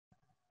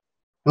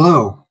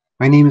Hello,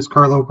 my name is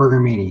Carlo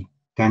Bergamini,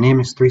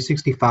 Dynamics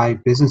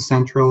 365 Business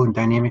Central and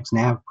Dynamics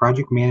Nav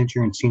Project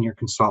Manager and Senior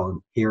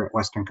Consultant here at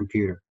Western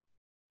Computer.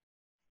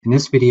 In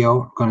this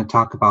video, I'm going to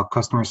talk about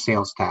customer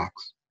sales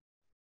tax.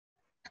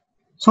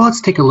 So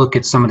let's take a look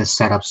at some of the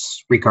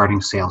setups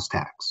regarding sales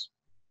tax.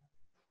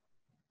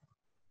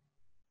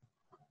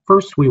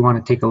 First, we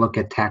want to take a look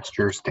at tax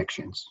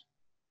jurisdictions.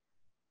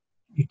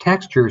 Your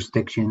tax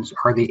jurisdictions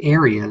are the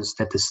areas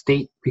that the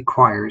state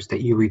requires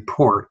that you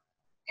report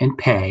and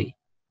pay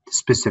the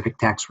specific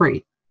tax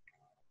rate.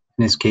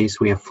 In this case,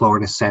 we have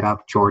Florida set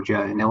up,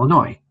 Georgia, and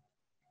Illinois.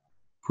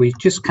 If we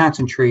just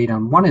concentrate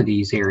on one of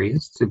these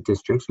areas, the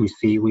districts, we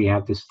see we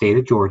have the state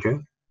of Georgia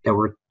that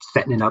we're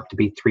setting it up to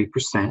be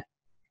 3%.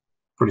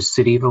 For the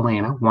city of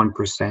Atlanta,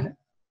 1%.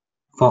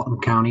 Fulton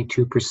County,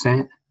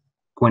 2%.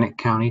 Gwinnett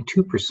County,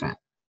 2%.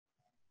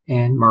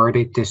 And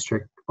Murray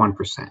District,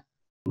 1%.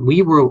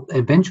 We will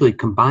eventually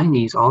combine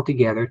these all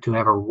together to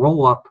have a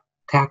roll-up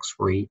tax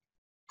rate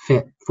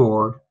fit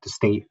for the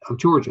state of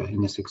Georgia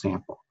in this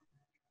example.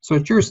 So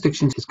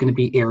jurisdictions is going to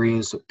be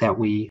areas that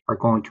we are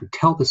going to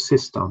tell the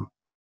system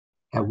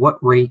at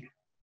what rate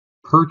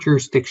per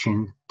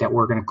jurisdiction that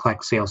we're going to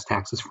collect sales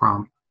taxes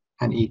from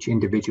on each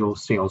individual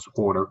sales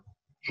order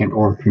and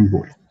or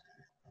invoice.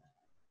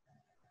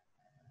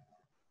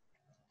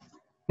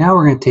 Now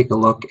we're going to take a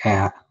look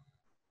at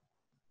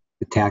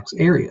the tax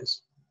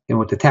areas. And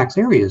what the tax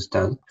areas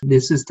does,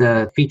 this is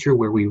the feature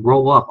where we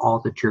roll up all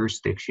the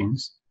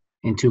jurisdictions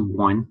into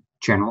one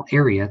general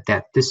area,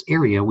 that this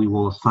area we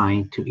will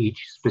assign to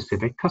each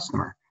specific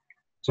customer.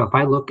 So if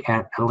I look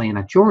at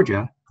Atlanta,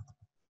 Georgia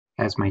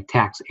as my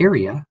tax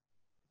area,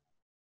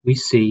 we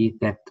see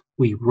that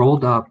we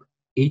rolled up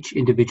each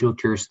individual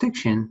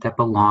jurisdiction that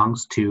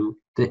belongs to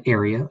the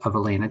area of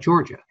Atlanta,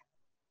 Georgia.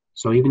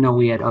 So even though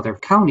we had other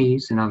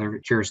counties and other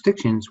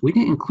jurisdictions, we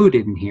didn't include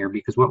it in here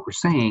because what we're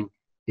saying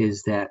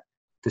is that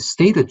the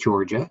state of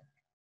Georgia,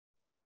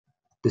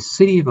 the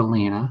city of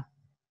Atlanta,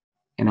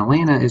 and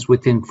Atlanta is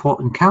within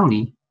Fulton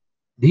County,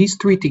 these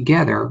three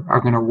together are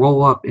going to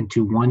roll up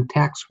into one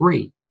tax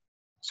rate.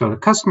 So the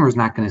customer is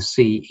not going to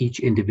see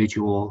each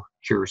individual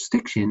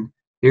jurisdiction.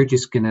 They're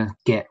just going to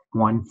get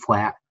one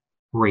flat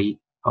rate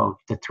of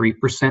the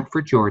 3%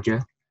 for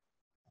Georgia,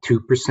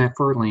 2%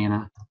 for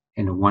Atlanta,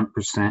 and the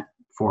 1%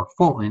 for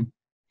Fulton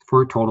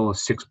for a total of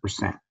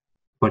 6%.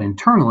 But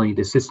internally,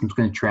 the system's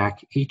going to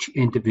track each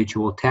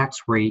individual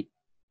tax rate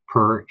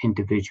per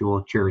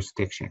individual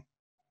jurisdiction.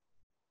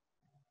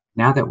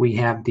 Now that we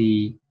have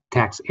the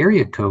tax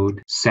area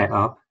code set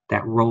up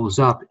that rolls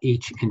up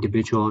each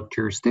individual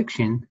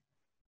jurisdiction,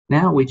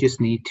 now we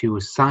just need to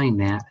assign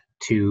that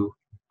to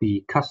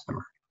the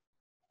customer.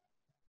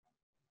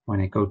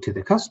 When I go to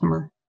the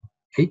customer,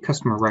 a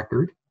customer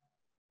record,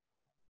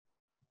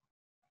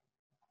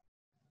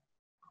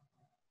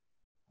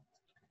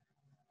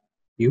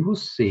 you will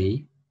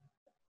see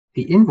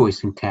the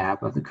invoicing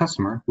tab of the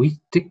customer. We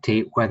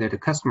dictate whether the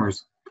customer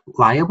is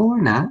liable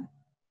or not.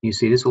 You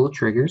see this little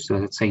trigger, so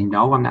let's say,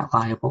 no, I'm not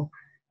liable.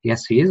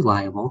 Yes, he is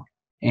liable,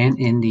 and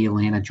in the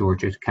Atlanta,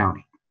 Georgia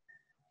county.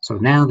 So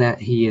now that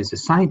he is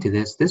assigned to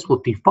this, this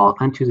will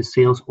default onto the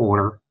sales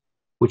order,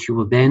 which you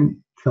will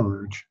then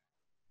charge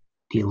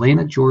the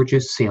Atlanta, Georgia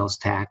sales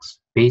tax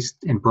based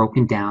and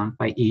broken down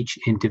by each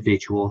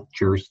individual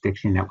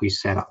jurisdiction that we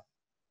set up.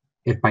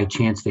 If by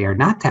chance they are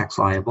not tax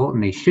liable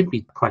and they should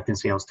be collecting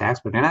sales tax,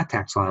 but they're not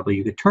tax liable,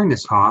 you could turn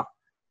this off,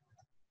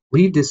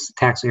 leave this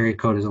tax area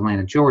code as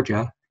Atlanta,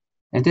 Georgia,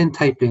 and then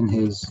type in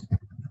his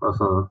or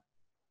her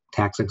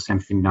tax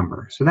exemption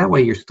number. So that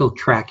way you're still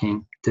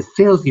tracking the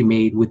sales you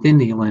made within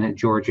the Atlanta,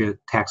 Georgia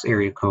tax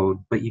area code,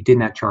 but you did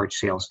not charge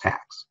sales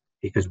tax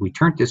because we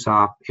turned this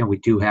off and we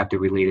do have the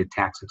related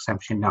tax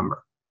exemption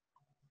number.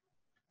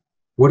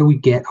 What do we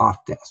get off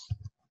this?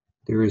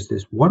 There is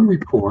this one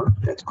report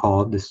that's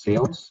called the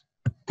Sales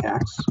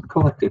Tax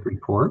Collected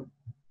Report.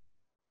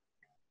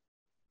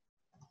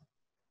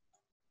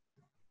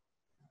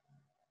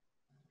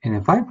 And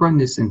if I run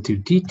this into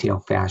detail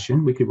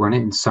fashion, we could run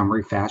it in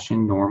summary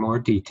fashion, normal or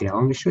detail.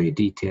 I'm going to show you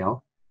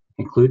detail,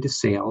 include the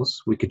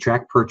sales. We could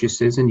track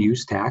purchases and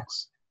use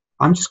tax.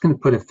 I'm just going to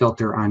put a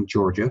filter on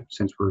Georgia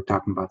since we're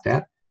talking about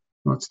that.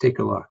 Let's take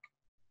a look.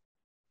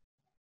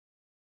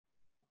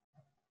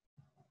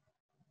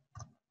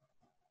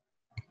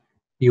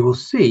 You will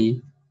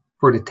see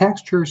for the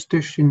tax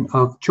jurisdiction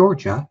of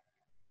Georgia,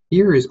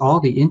 here is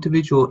all the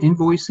individual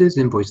invoices,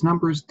 invoice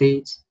numbers,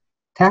 dates,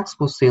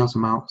 taxable sales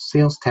amount,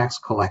 sales tax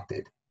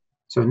collected.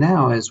 So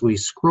now as we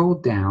scroll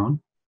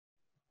down,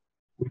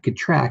 we could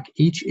track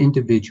each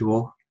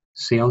individual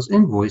sales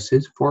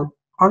invoices for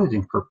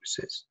auditing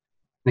purposes.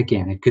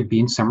 Again, it could be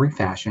in summary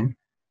fashion,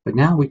 but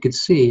now we could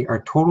see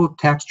our total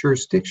tax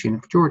jurisdiction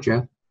of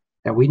Georgia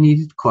that we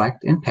needed to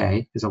collect and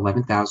pay is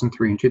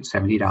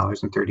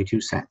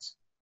 $11,370.32.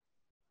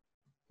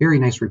 Very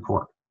nice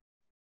report.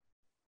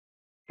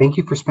 Thank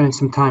you for spending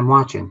some time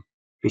watching.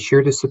 Be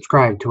sure to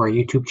subscribe to our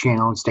YouTube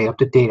channel and stay up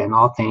to date on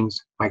all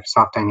things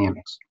Microsoft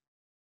Dynamics.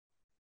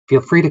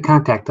 Feel free to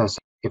contact us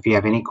if you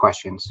have any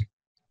questions.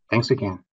 Thanks again.